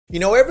You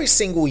know, every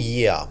single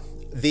year,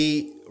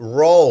 the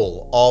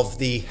role of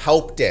the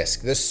help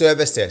desk, the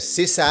service desk,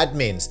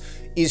 sysadmins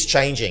is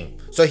changing.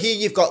 So here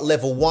you've got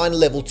level 1,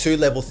 level 2,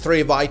 level 3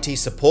 of IT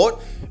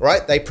support,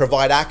 right? They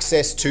provide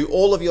access to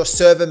all of your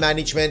server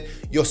management,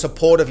 your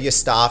support of your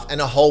staff, and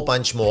a whole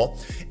bunch more.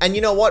 And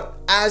you know what?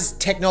 As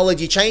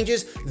technology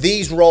changes,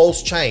 these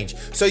roles change.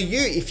 So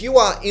if you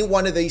are in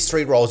one of these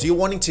 3 roles, you're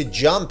wanting to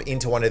jump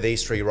into one of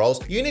these 3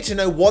 roles, you need to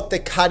know what the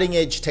cutting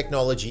edge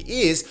technology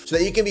is so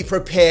that you can be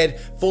prepared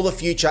for the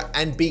future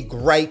and be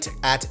great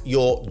at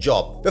your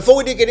job. Before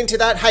we do get into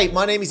that, hey,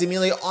 my name is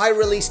Emilio. I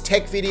release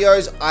tech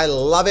videos. I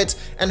love it.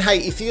 And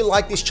hey, if you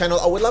like this channel,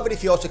 I would love it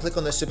if you also click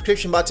on the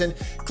subscription button,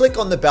 click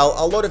on the bell.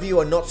 A lot of you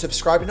are not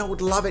subscribed, and I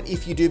would love it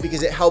if you do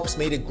because it helps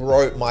me to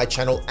grow my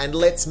channel and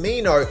lets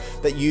me know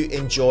that you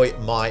enjoy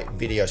my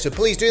video. So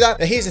please do that.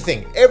 Now here's the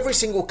thing, every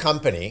single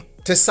company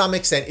to some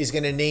extent is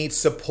going to need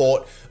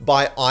support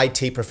by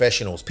IT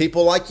professionals.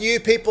 People like you,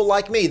 people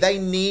like me, they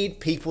need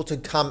people to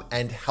come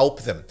and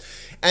help them.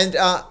 And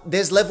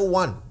there's level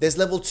 1, there's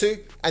level 2,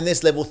 and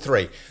there's level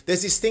 3.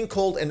 There's this thing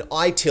called an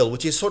ITIL,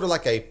 which is sort of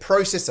like a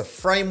process, a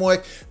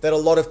framework that a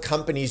lot of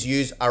companies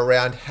use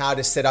around how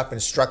to set up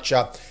and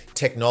structure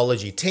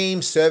technology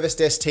teams, service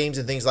desk teams,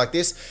 and things like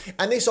this.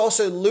 And this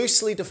also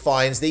loosely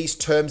defines these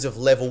terms of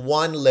level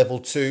 1, level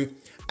 2,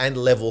 and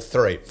level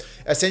 3.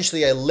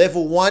 Essentially, a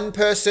level 1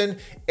 person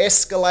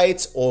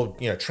escalates or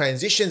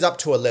transitions up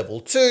to a level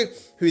 2,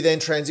 who then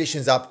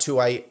transitions up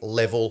to a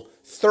level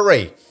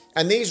 3.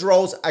 And these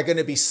roles are going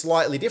to be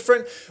slightly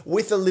different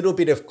with a little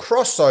bit of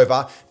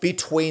crossover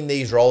between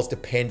these roles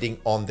depending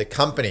on the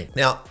company.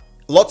 Now,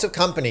 lots of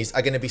companies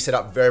are going to be set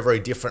up very, very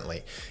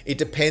differently. It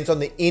depends on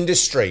the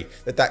industry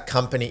that that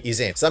company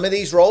is in. Some of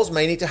these roles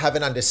may need to have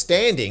an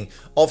understanding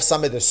of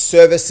some of the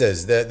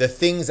services, the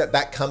things that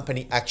that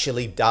company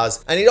actually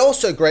does. And it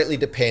also greatly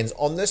depends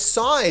on the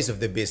size of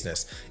the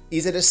business.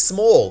 Is it a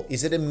small?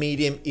 Is it a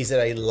medium? Is it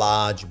a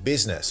large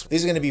business? This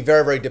is going to be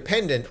very, very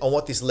dependent on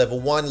what this level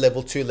 1,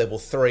 level 2, level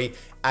 3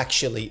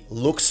 actually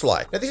looks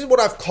like. Now, this is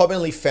what I've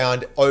commonly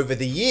found over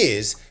the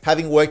years,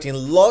 having worked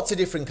in lots of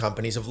different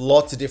companies of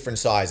lots of different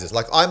sizes.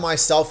 Like I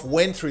myself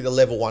went through the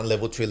level 1,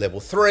 level 2,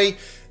 level 3,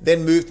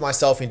 then moved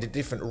myself into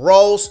different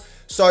roles.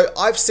 So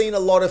I've seen a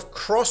lot of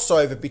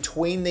crossover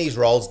between these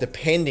roles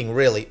depending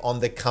really on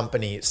the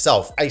company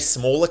itself. A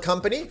smaller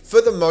company,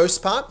 for the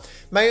most part,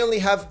 may only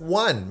have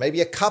 1,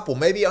 maybe a couple,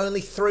 maybe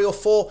only 3 or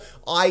 4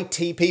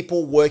 IT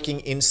people working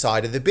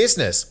inside of the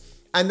business.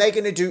 And they're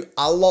going to do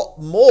a lot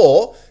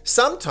more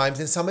sometimes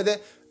than some of the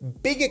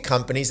bigger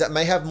companies that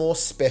may have more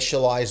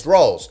specialized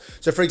roles.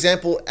 So for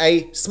example,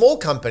 a small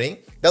company,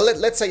 now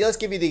let's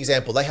give you the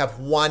example. They have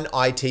 1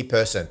 IT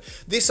person.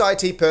 This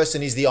IT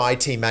person is the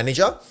IT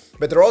manager,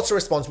 but they're also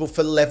responsible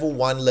for level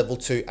 1, level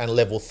 2, and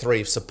level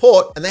 3 of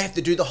support. And they have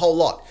to do the whole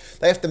lot.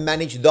 They have to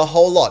manage the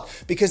whole lot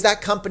because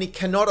that company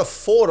cannot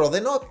afford, or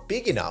they're not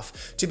big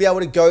enough to be able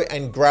to go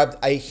and grab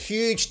a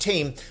huge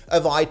team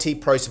of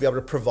IT pros to be able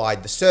to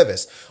provide the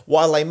service.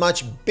 While a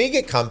much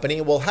bigger company,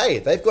 well, hey,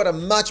 they've got a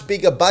much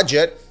bigger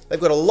budget. They've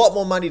got a lot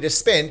more money to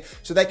spend,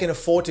 so they can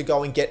afford to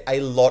go and get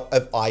a lot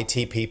of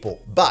IT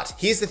people. But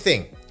here's the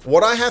thing.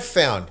 What I have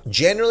found,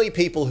 generally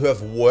people who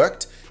have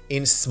worked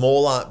in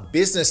smaller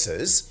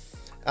businesses,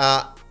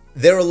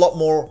 they're a lot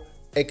more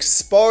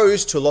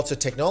exposed to lots of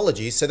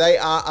technologies, so they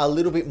are a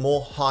little bit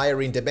more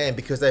higher in demand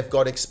because they've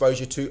got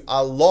exposure to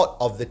a lot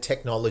of the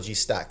technology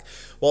stack.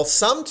 While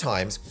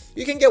sometimes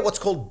you can get what's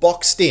called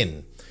boxed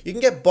in. You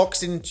can get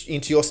boxed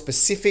into your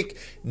specific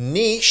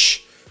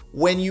niche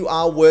when you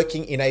are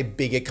working in a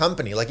bigger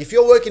company. Like if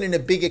you're working in a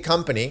bigger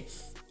company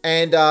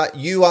and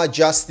you are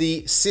just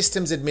the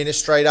systems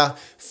administrator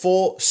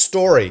for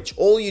storage.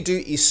 All you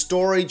do is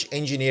storage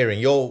engineering.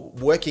 You're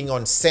working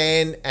on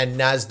SAN and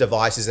NAS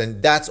devices,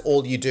 and that's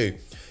all you do.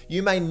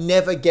 You may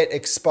never get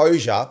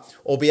exposure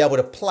or be able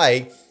to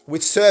play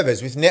with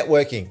servers, with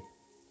networking.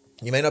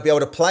 You may not be able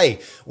to play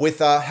with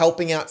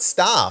helping out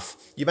staff.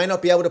 You may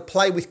not be able to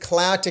play with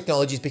cloud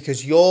technologies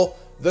because you're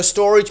the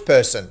storage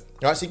person.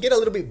 All right, so you get a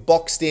little bit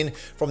boxed in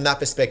from that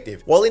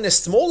perspective. While in a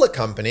smaller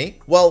company,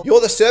 well, you're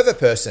the server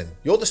person,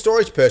 you're the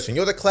storage person,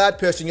 you're the cloud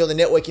person, you're the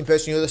networking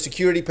person, you're the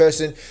security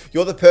person,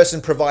 you're the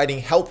person providing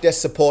help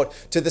desk support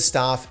to the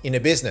staff in a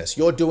business.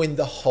 You're doing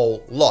the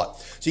whole lot.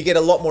 So you get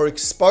a lot more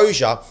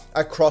exposure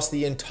across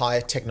the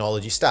entire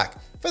technology stack.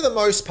 For the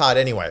most part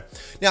anyway.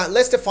 Now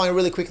let's define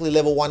really quickly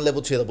level 1,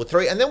 level 2, level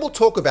 3, and then we'll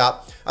talk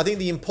about, I think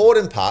the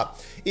important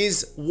part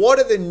is what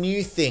are the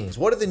new things,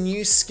 what are the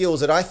new skills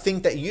that I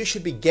think that you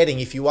should be getting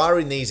if you are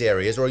in these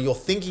areas or you're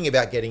thinking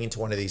about getting into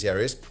one of these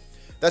areas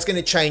that's going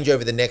to change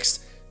over the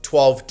next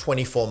 12,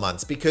 24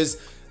 months, because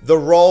The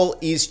role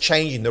is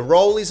changing. The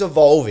role is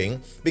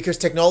evolving because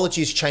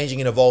technology is changing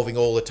and evolving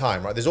all the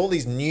time, right? There's all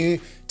these new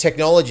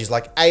technologies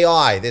like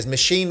AI, there's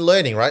machine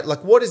learning, right?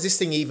 Like, what does this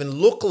thing even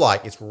look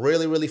like? It's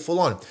really, really full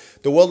on.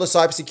 The world of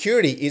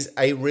cybersecurity is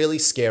a really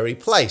scary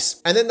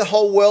place. And then the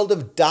whole world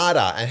of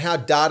data and how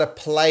data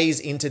plays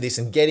into this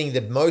and getting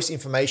the most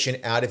information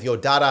out of your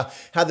data,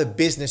 how the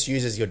business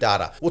uses your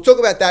data. We'll talk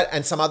about that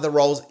and some other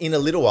roles in a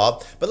little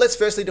while, but let's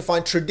firstly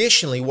define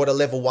traditionally what a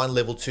level 1,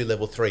 level 2,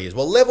 level 3 is.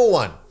 Well, level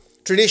 1,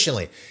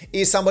 traditionally,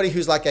 is somebody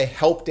who's like a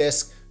help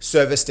desk,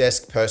 service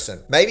desk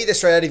person. Maybe they're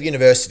straight out of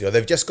university or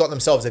they've just got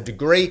themselves a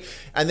degree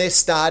and they're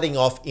starting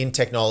off in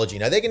technology.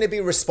 Now they're going to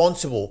be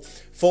responsible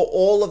for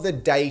all of the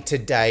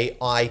day-to-day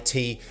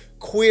IT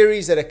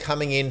queries that are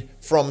coming in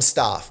from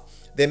staff.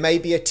 There may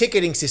be a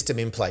ticketing system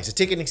in place, a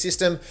ticketing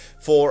system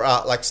for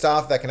like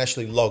staff that can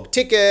actually log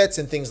tickets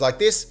and things like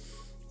this.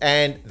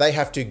 And they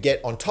have to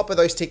get on top of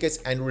those tickets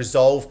and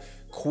resolve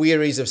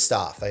queries of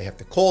staff. They have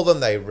to call them,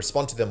 they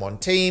respond to them on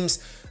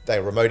Teams, they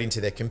remote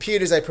into their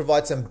computers, they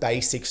provide some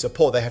basic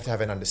support. They have to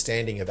have an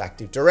understanding of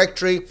Active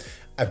Directory,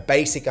 a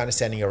basic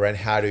understanding around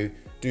how to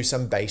do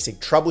some basic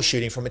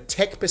troubleshooting from a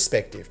tech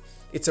perspective.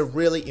 It's a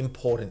really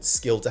important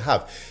skill to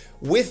have.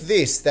 With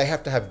this, they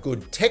have to have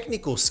good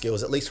technical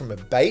skills, at least from a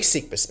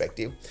basic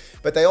perspective,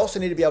 but they also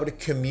need to be able to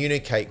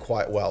communicate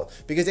quite well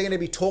because they're going to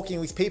be talking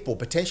with people,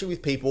 potentially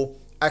with people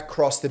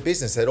across the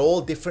business at all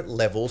different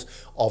levels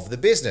of the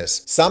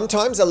business.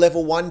 Sometimes a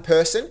level 1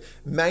 person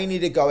may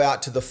need to go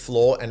out to the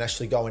floor and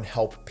actually go and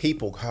help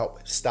people,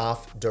 help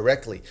staff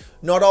directly.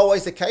 Not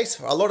always the case.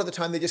 A lot of the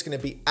time, they're just going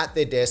to be at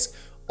their desk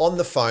on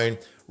the phone,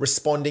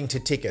 responding to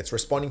tickets,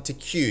 responding to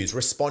queues,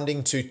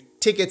 responding to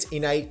tickets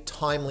in a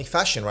timely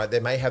fashion, right? They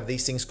may have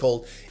these things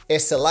called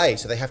SLA,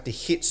 so they have to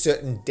hit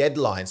certain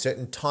deadlines,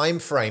 certain time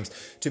frames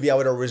to be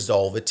able to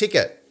resolve a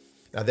ticket.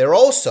 Now, they're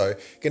also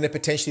going to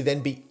potentially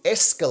then be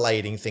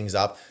escalating things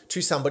up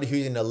to somebody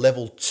who's in a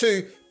level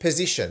 2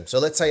 position. So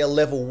let's say a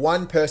level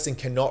 1 person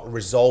cannot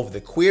resolve the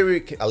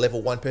query, a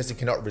level 1 person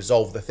cannot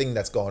resolve the thing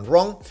that's gone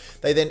wrong.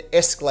 They then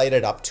escalate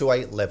it up to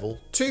a level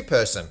 2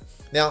 person.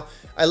 Now,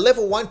 a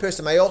level 1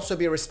 person may also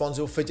be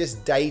responsible for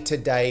just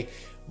day-to-day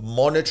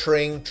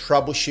monitoring,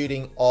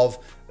 troubleshooting of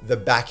the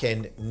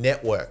back-end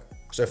network.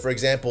 So for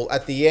example,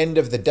 at the end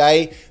of the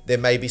day, there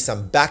may be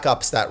some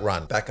backups that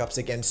run, backups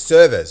against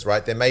servers,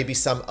 right? There may be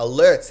some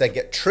alerts that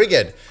get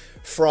triggered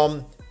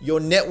from your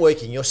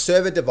networking, your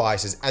server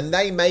devices, and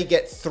they may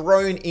get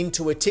thrown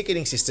into a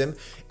ticketing system,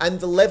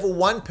 and the level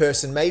 1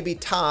 person may be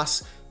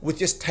tasked with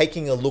just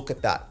taking a look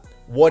at that.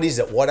 What is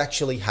it? What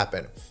actually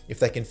happened? If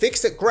they can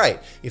fix it, great.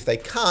 If they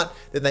can't,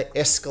 then they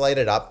escalate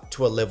it up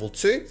to a level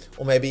 2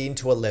 or maybe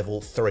into a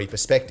level 3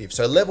 perspective.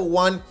 So level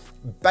 1,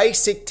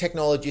 basic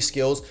technology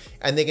skills,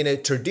 and they're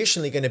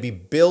traditionally going to be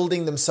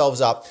building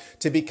themselves up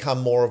to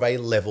become more of a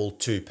level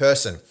 2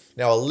 person.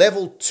 Now, a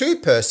level 2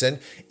 person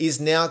is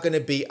now going to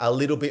be a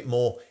little bit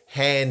more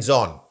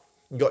hands-on.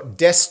 You've got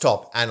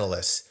desktop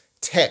analysts,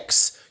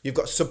 techs, you've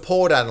got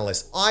support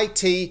analysts,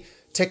 IT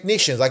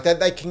technicians, like that.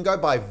 They can go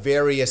by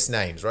various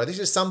names, right? This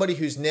is somebody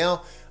who's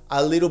now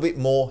a little bit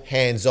more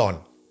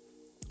hands-on.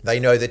 They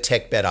know the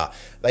tech better.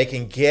 They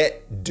can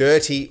get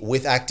dirty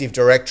with Active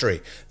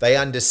Directory. They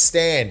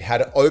understand how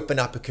to open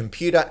up a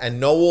computer and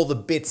know all the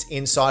bits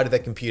inside of the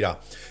computer.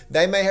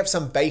 They may have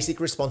some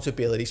basic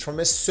responsibilities from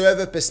a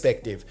server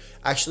perspective,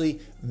 actually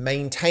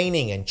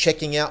maintaining and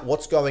checking out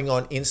what's going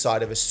on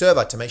inside of a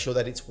server to make sure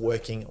that it's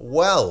working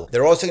well.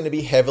 They're also going to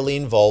be heavily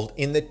involved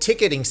in the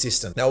ticketing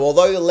system. Now,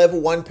 although the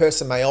level 1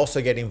 person may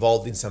also get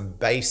involved in some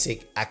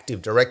basic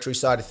Active Directory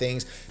side of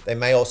things, they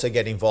may also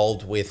get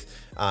involved with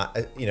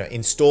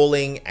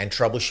installing and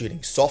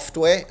troubleshooting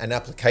software and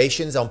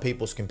applications on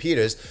people's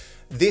computers.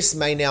 This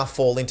may now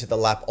fall into the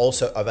lap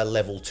also of a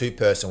level 2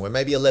 person, where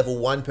maybe a level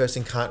 1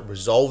 person can't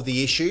resolve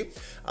the issue.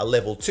 A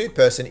level 2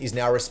 person is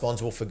now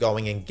responsible for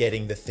going and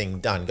getting the thing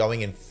done,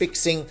 going and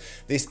fixing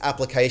this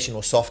application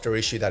or software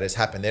issue that has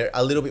happened. They're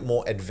a little bit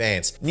more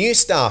advanced. New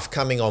staff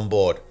coming on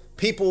board.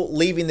 People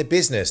leaving the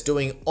business,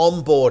 doing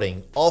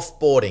onboarding,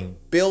 offboarding,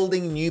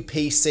 building new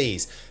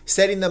PCs,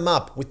 setting them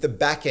up with the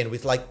backend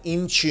with like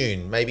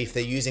Intune, maybe if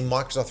they're using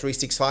Microsoft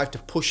 365 to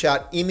push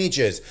out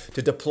images,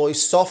 to deploy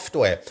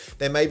software.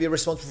 They may be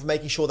responsible for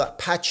making sure that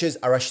patches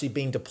are actually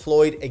being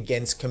deployed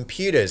against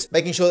computers,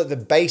 making sure that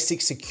the basic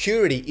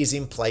security is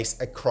in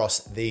place across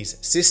these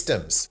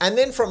systems. And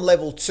then from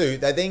level 2,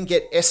 they then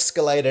get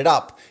escalated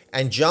up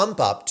and jump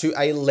up to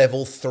a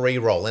level 3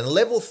 role. And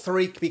level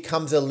 3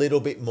 becomes a little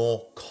bit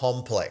more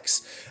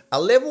complex. A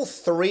level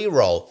 3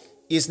 role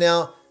is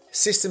now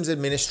systems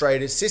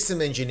administrators,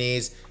 system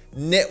engineers,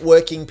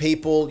 networking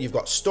people, you've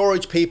got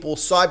storage people,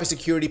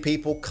 cybersecurity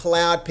people,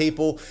 cloud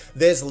people.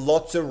 There's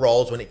lots of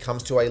roles when it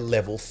comes to a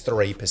level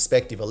 3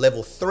 perspective. A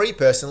level 3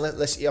 person,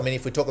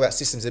 if we talk about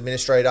systems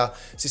administrator,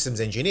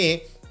 systems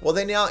engineer, well,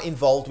 they're now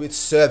involved with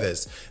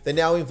servers. They're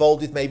now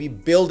involved with maybe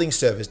building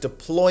servers,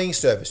 deploying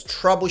servers,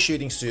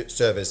 troubleshooting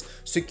servers,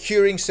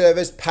 securing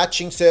servers,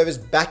 patching servers,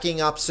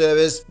 backing up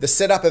servers, the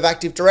setup of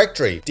Active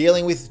Directory,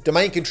 dealing with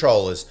domain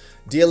controllers,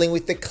 dealing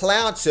with the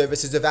cloud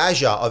services of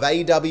Azure, of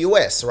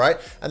AWS, right?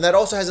 And that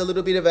also has a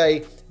little bit of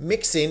a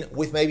mix in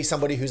with maybe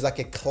somebody who's like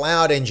a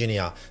cloud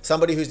engineer,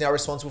 somebody who's now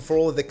responsible for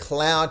all of the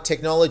cloud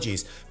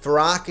technologies, for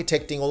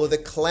architecting all of the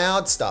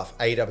cloud stuff,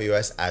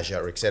 AWS,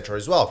 Azure, etc.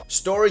 as well.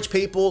 Storage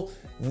people,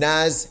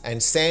 NAS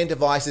and SAN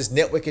devices,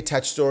 network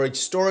attached storage,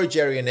 storage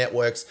area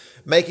networks,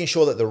 making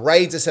sure that the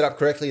RAIDs are set up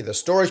correctly, the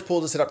storage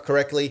pools are set up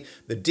correctly,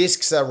 the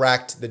disks are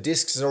racked, the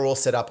disks are all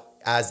set up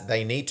as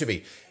they need to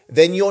be.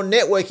 Then your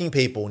networking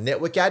people,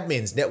 network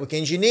admins, network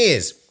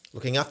engineers,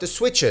 looking after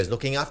switches,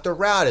 looking after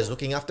routers,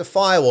 looking after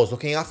firewalls,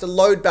 looking after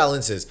load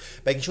balancers,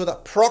 making sure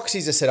that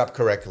proxies are set up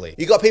correctly.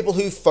 You got people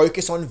who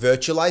focus on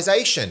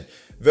virtualization,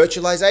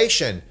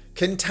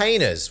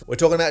 containers. We're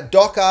talking about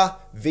Docker,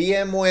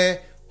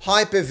 VMware,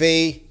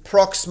 Hyper-V,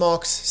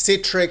 Proxmox,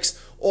 Citrix,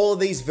 all of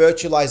these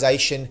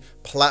virtualization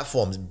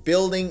platforms,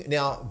 building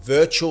now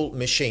virtual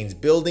machines,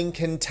 building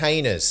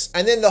containers.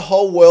 And then the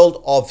whole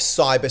world of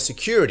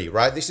cybersecurity,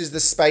 right? This is the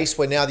space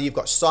where now that you've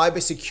got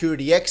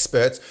cybersecurity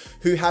experts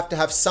who have to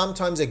have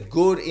sometimes a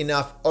good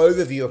enough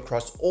overview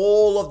across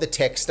all of the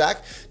tech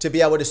stack to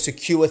be able to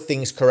secure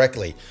things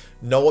correctly.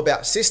 Know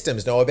about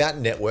systems, know about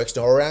networks,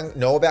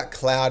 know about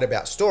cloud,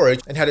 about storage,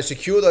 and how to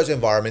secure those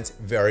environments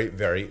very,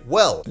 very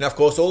well. And of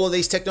course, all of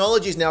these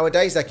technologies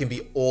nowadays, they can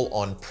be all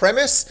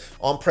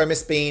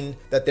on-premise being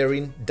that they're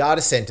in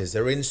data centers,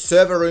 they're in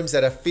server rooms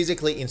that are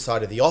physically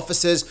inside of the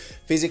offices,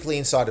 physically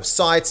inside of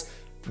sites,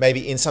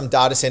 maybe in some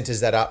data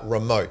centers that are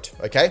remote,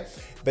 okay?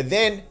 But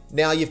then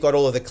now you've got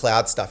all of the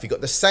cloud stuff. You've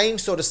got the same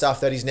sort of stuff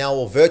that is now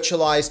all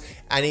virtualized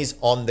and is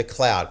on the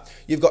cloud.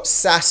 You've got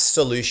SaaS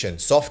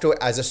solutions, software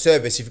as a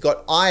service. You've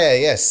got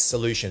IaaS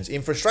solutions,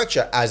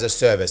 infrastructure as a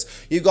service.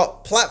 You've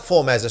got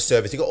platform as a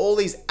service. You've got all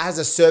these as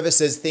a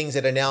services things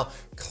that are now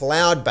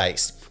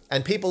cloud-based.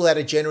 And people that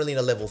are generally in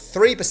a level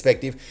 3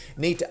 perspective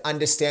need to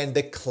understand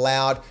the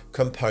cloud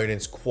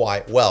components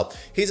quite well.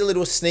 Here's a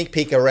little sneak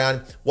peek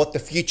around what the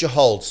future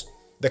holds.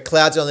 The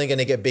cloud's only going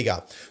to get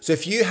bigger. So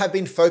if you have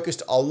been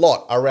focused a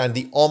lot around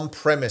the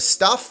on-premise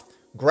stuff,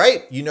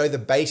 great. You know the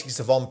basics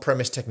of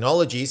on-premise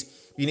technologies.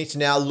 You need to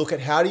now look at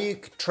how do you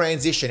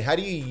transition, how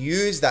do you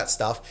use that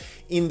stuff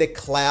in the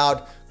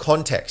cloud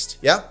context.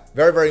 Yeah,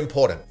 very, very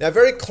important. Now,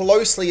 very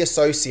closely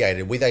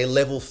associated with a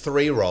level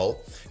 3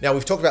 role. Now,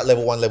 we've talked about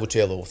level 1, level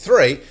 2, level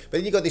 3, but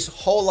then you've got this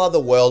whole other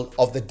world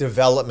of the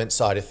development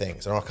side of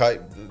things. Okay,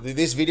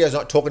 this video is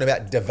not talking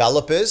about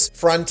developers,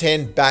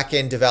 front-end,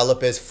 back-end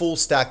developers, full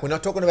stack. We're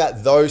not talking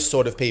about those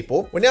sort of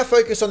people. We're now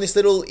focused on this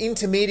little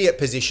intermediate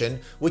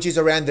position, which is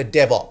around the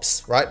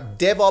DevOps, right?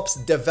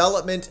 DevOps,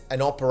 development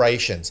and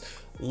operations.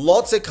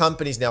 Lots of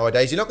companies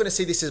nowadays, you're not going to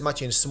see this as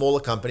much in smaller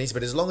companies,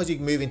 but as long as you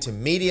move into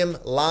medium,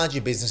 larger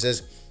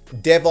businesses,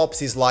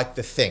 DevOps is like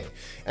the thing.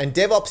 And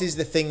DevOps is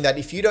the thing that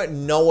if you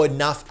don't know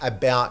enough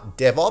about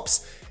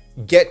DevOps,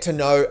 get to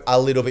know a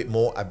little bit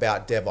more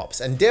about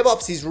DevOps. And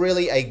DevOps is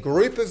really a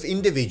group of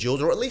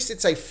individuals, or at least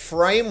it's a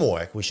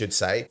framework, we should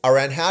say,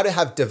 around how to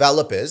have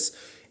developers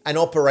and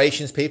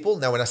operations people.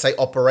 Now, when I say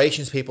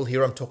operations people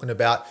here, I'm talking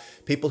about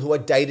people who are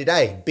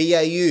day-to-day,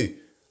 BAU,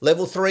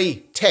 level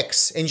 3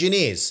 techs,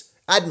 engineers,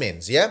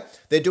 admins, yeah?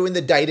 They're doing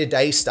the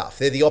day-to-day stuff.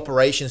 They're the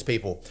operations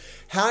people.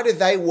 How do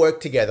they work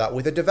together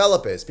with the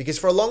developers? Because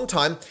for a long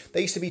time,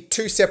 they used to be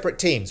two separate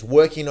teams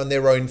working on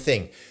their own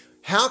thing.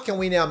 How can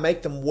we now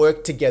make them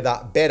work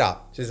together better?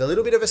 So there's a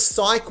little bit of a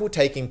cycle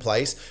taking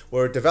place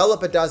where a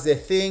developer does their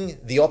thing,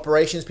 the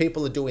operations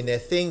people are doing their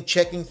thing,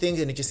 checking things,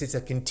 and it's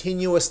a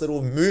continuous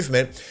little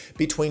movement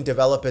between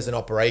developers and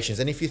operations.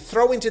 And if you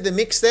throw into the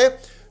mix there,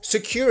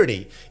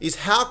 security is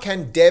how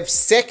can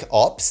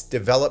DevSecOps,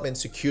 development,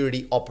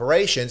 security,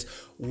 operations,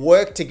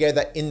 work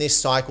together in this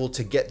cycle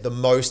to get the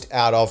most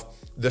out of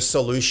the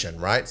solution,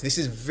 right? So this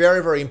is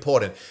very, very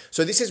important.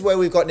 So this is where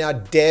we've got now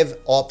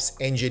DevOps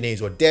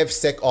engineers or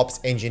DevSecOps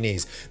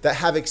engineers that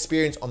have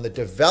experience on the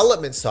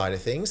development side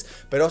of things,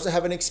 but also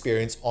have an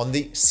experience on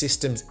the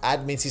systems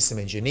admin, system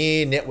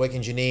engineer, network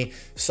engineer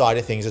side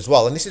of things as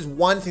well. And this is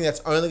one thing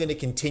that's only going to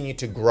continue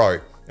to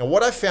grow. And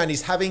what I've found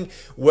is having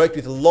worked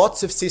with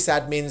lots of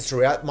sysadmins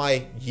throughout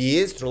my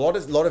years, through a lot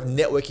of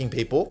networking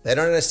people, they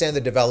don't understand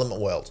the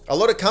development world. A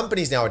lot of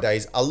companies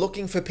nowadays are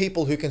looking for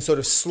people who can sort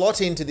of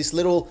slot into this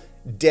little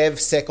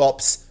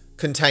DevSecOps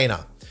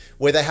container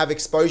where they have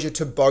exposure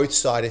to both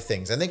sides of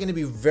things. And they're going to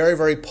be very,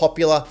 very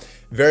popular,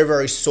 very,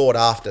 very sought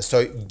after.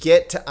 So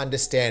get to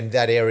understand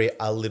that area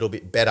a little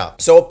bit better.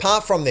 So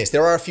apart from this,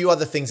 there are a few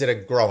other things that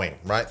are growing,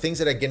 right? Things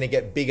that are going to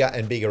get bigger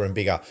and bigger and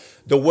bigger.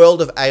 The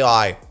world of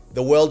AI,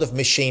 the world of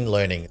machine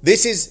learning.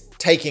 This is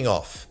taking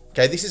off.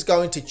 Okay, this is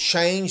going to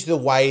change the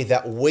way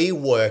that we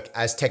work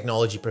as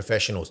technology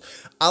professionals.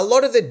 A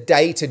lot of the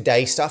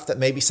day-to-day stuff that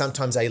maybe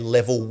sometimes a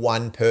level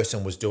 1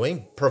 person was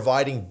doing,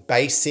 providing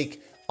basic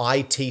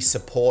IT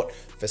support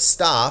for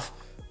staff,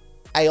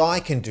 AI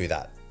can do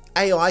that.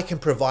 AI can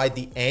provide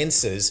the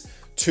answers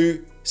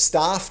to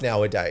staff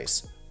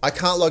nowadays. I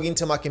can't log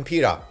into my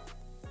computer.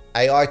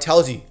 AI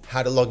tells you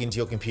how to log into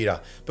your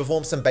computer,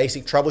 perform some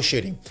basic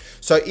troubleshooting.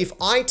 So if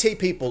IT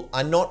people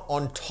are not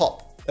on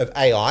top of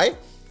AI,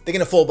 they're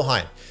going to fall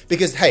behind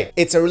because, hey,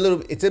 it's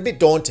a bit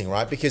daunting,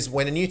 right? Because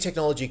when a new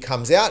technology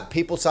comes out,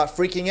 people start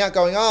freaking out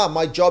going,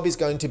 my job is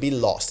going to be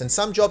lost. And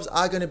some jobs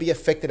are going to be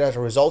affected as a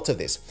result of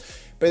this.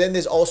 But then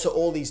there's also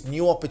all these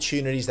new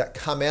opportunities that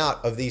come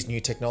out of these new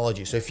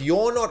technologies. So if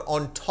you're not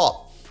on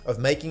top of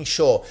making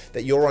sure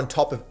that you're on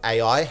top of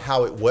AI,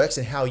 how it works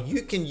and how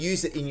you can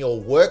use it in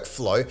your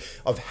workflow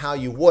of how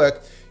you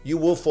work, you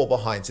will fall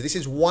behind. So this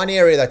is one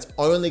area that's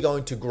only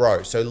going to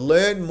grow. So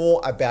learn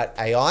more about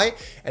AI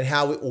and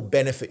how it will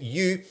benefit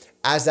you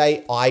as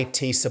a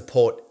IT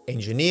support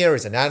engineer,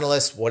 as an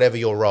analyst, whatever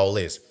your role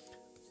is.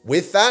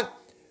 With that,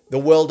 the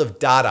world of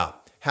data.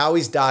 How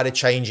is data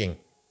changing?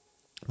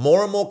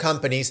 More and more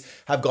companies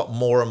have got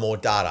more and more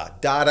data.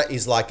 Data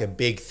is like a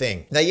big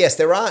thing. Now, yes,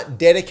 there are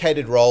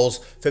dedicated roles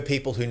for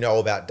people who know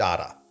about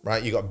data,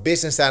 right? You've got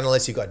business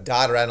analysts, you've got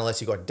data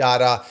analysts, you've got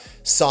data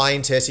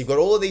scientists, you've got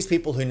all of these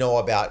people who know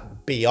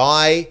about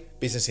BI,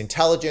 business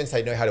intelligence,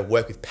 they know how to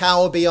work with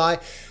Power BI.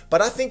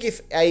 But I think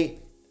if a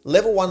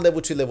level 1,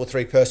 level 2, level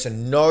 3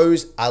 person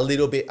knows a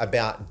little bit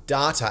about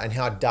data and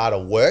how data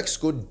works,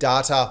 good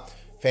data,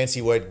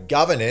 fancy word,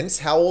 governance,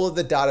 how all of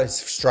the data is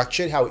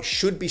structured, how it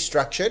should be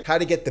structured, how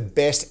to get the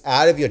best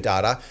out of your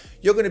data,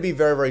 you're going to be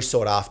very, very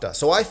sought after.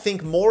 So I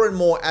think more and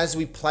more as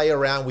we play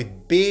around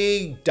with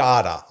big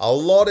data, a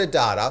lot of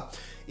data,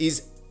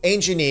 is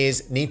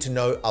engineers need to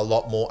know a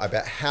lot more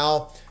about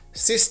how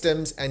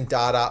systems and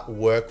data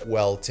work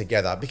well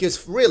together.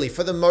 Because really,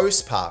 for the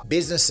most part,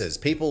 businesses,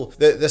 people,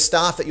 the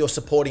staff that you're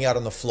supporting out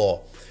on the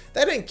floor,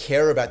 they don't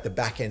care about the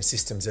back-end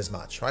systems as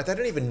much, right? They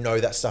don't even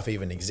know that stuff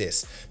even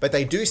exists, but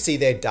they do see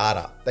their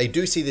data. They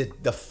do see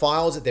the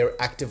files that they're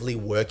actively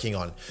working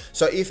on.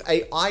 So if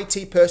a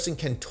IT person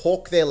can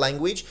talk their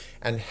language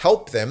and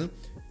help them,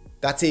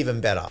 that's even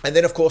better. And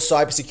then of course,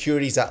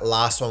 cybersecurity is that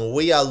last one.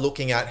 We are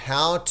looking at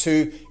how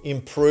to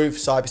improve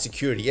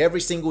cybersecurity. Every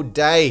single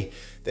day,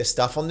 there's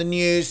stuff on the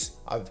news.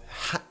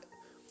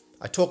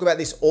 I talk about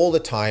this all the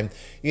time.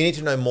 You need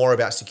to know more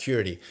about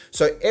security.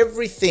 So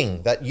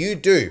everything that you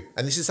do,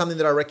 and this is something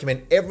that I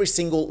recommend every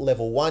single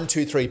level 1,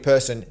 2, 3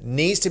 person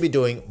needs to be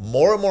doing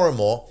more and more and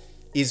more,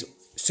 is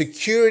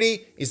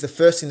security is the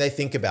first thing they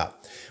think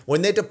about.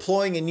 When they're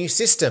deploying a new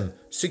system,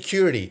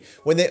 security.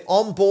 When they're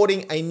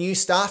onboarding a new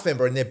staff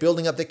member and they're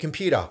building up their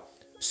computer,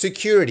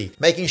 security.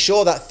 Making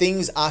sure that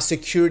things are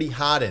security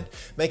hardened.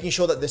 Making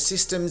sure that the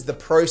systems, the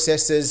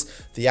processes,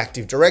 the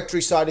Active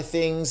Directory side of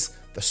things,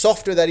 the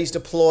software that is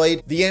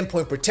deployed, the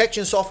endpoint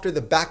protection software,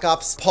 the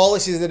backups,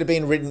 policies that have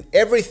been written,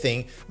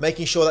 everything,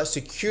 making sure that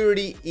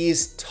security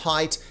is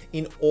tight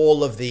in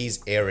all of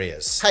these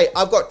areas. Hey,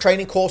 I've got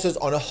training courses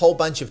on a whole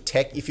bunch of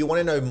tech. If you want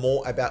to know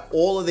more about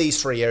all of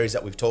these 3 areas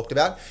that we've talked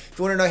about, if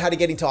you want to know how to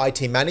get into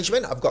IT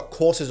management, I've got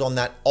courses on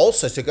that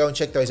also. So go and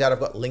check those out. I've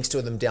got links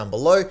to them down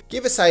below.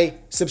 Give us a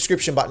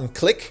subscription button,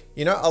 click.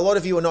 You know, a lot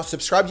of you are not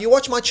subscribed. You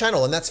watch my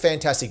channel and that's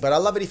fantastic, but I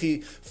love it if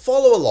you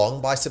follow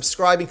along by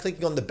subscribing,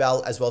 clicking on the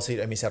bell as well so you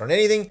don't miss out on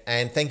anything.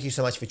 And thank you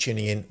so much for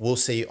tuning in. We'll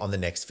see you on the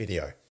next video.